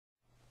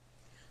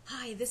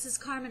Hi, this is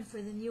Carmen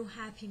for the New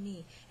Happy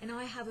Me, and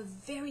I have a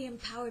very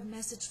empowered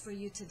message for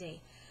you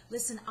today.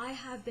 Listen, I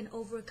have been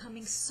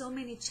overcoming so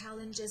many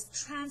challenges,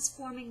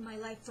 transforming my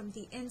life from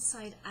the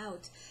inside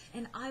out,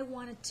 and I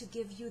wanted to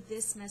give you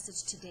this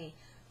message today.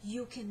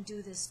 You can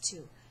do this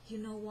too. You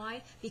know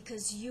why?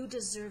 Because you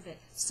deserve it.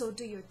 So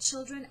do your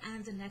children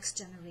and the next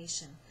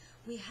generation.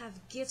 We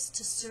have gifts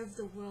to serve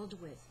the world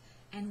with,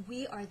 and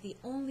we are the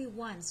only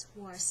ones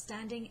who are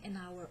standing in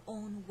our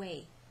own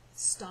way.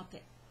 Stop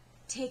it.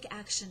 Take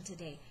action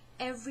today.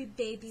 Every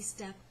baby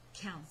step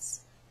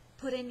counts.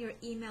 Put in your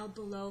email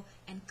below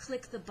and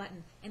click the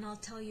button, and I'll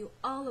tell you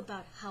all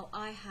about how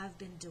I have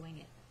been doing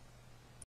it.